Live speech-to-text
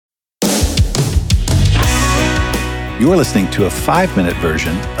You're listening to a 5-minute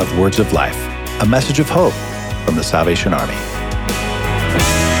version of Words of Life, a message of hope from the Salvation Army.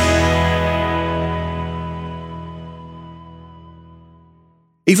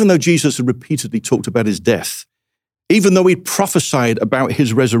 Even though Jesus had repeatedly talked about his death, even though he'd prophesied about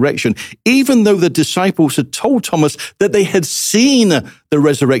his resurrection, even though the disciples had told Thomas that they had seen the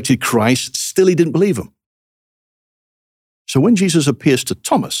resurrected Christ, still he didn't believe him. So when Jesus appears to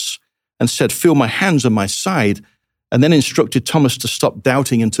Thomas and said, "Feel my hands and my side," and then instructed Thomas to stop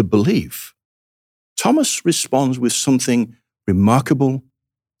doubting and to believe, Thomas responds with something remarkable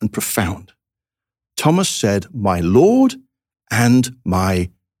and profound. Thomas said, "My Lord and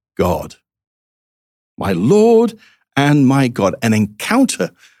my God." My Lord and my God. An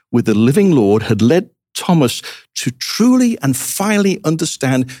encounter with the living Lord had led Thomas to truly and finally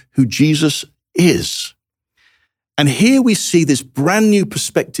understand who Jesus is. And here we see this brand new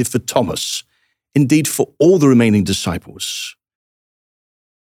perspective for Thomas, indeed for all the remaining disciples,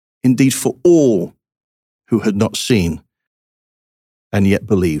 indeed for all who had not seen and yet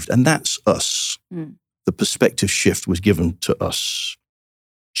believed. And that's us. The perspective shift was given to us.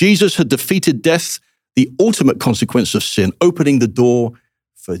 Jesus had defeated death, the ultimate consequence of sin, opening the door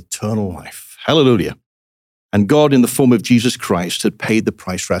for eternal life. Hallelujah. And God, in the form of Jesus Christ, had paid the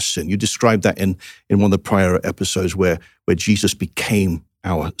price for our sin. You described that in one of the prior episodes where Jesus became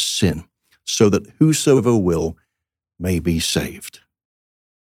our sin, so that whosoever will may be saved.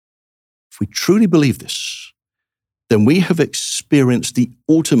 If we truly believe this, then we have experienced the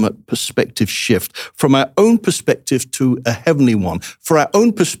ultimate perspective shift from our own perspective to a heavenly one, for our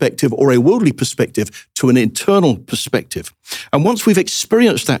own perspective or a worldly perspective to an eternal perspective. And once we've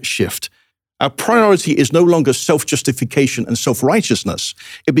experienced that shift, our priority is no longer self-justification and self-righteousness.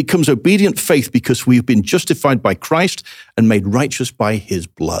 It becomes obedient faith because we've been justified by Christ and made righteous by his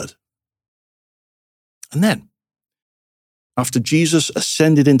blood. And then, after Jesus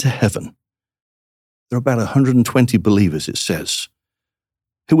ascended into heaven, there are about 120 believers, it says,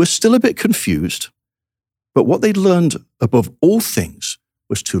 who were still a bit confused, but what they'd learned above all things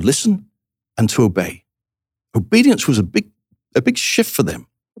was to listen and to obey. Obedience was a big shift for them.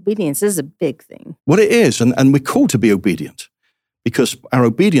 Obedience is a big thing. What it is, and we're called to be obedient because our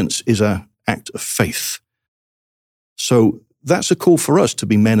obedience is an act of faith. So that's a call for us to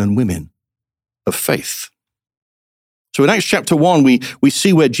be men and women of faith. So in Acts chapter 1, we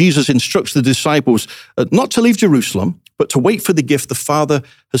see where Jesus instructs the disciples not to leave Jerusalem, but to wait for the gift the Father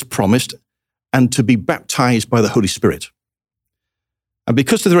has promised and to be baptized by the Holy Spirit. And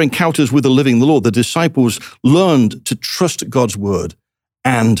because of their encounters with the living Lord, the disciples learned to trust God's word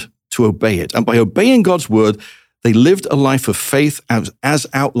and to obey it. And by obeying God's word, they lived a life of faith as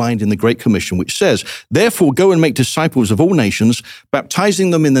outlined in the Great Commission, which says, "Therefore go and make disciples of all nations,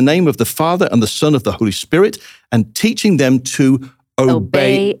 baptizing them in the name of the Father and the Son of the Holy Spirit, and teaching them to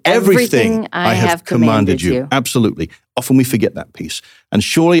obey everything I have commanded you." Absolutely. Often we forget that piece. "And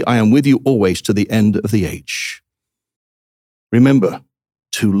surely I am with you always to the end of the age." Remember,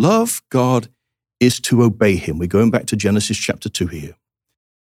 to love God is to obey him. We're going back to Genesis chapter 2 here.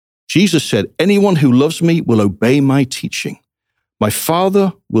 Jesus said, "Anyone who loves me will obey my teaching. My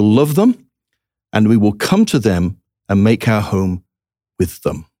Father will love them, and we will come to them and make our home with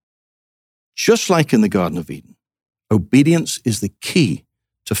them." Just like in the Garden of Eden, obedience is the key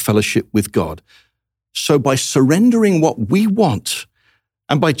to fellowship with God. So by surrendering what we want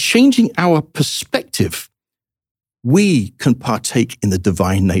and by changing our perspective, we can partake in the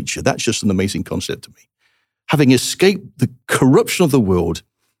divine nature. That's just an amazing concept to me. Having escaped the corruption of the world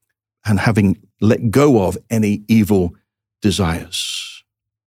and having let go of any evil desires.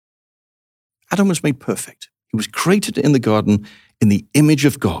 Adam was made perfect. He was created in the garden in the image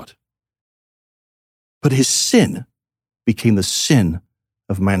of God. But his sin became the sin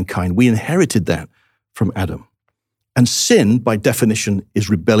of mankind. We inherited that from Adam. And sin, by definition, is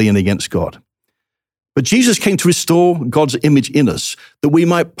rebellion against God. But Jesus came to restore God's image in us, that we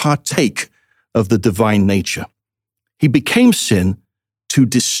might partake of the divine nature. He became sin to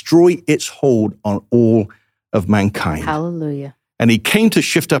destroy its hold on all of mankind. Hallelujah. And he came to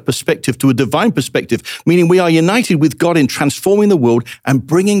shift our perspective to a divine perspective, meaning we are united with God in transforming the world and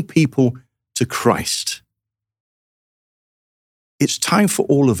bringing people to Christ. It's time for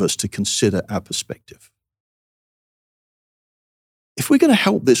all of us to consider our perspective. If we're going to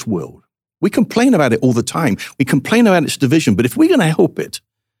help this world, we complain about it all the time. We complain about its division, but if we're going to help it,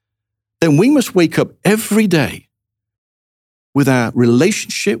 then we must wake up every day with our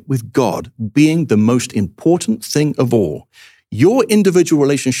relationship with God being the most important thing of all. Your individual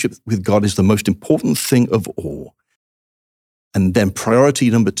relationship with God is the most important thing of all. And then priority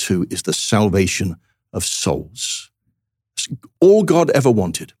number 2 is the salvation of souls. All God ever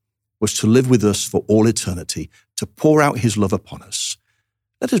wanted was to live with us for all eternity, to pour out his love upon us.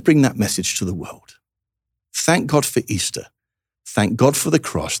 Let us bring that message to the world. Thank God for Easter. Thank God for the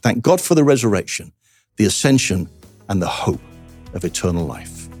cross. Thank God for the resurrection, the ascension, and the hope of eternal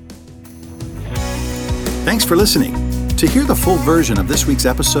life. Thanks for listening. To hear the full version of this week's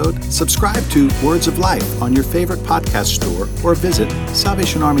episode, subscribe to Words of Life on your favorite podcast store or visit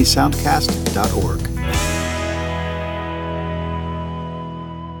SalvationArmySoundcast.org.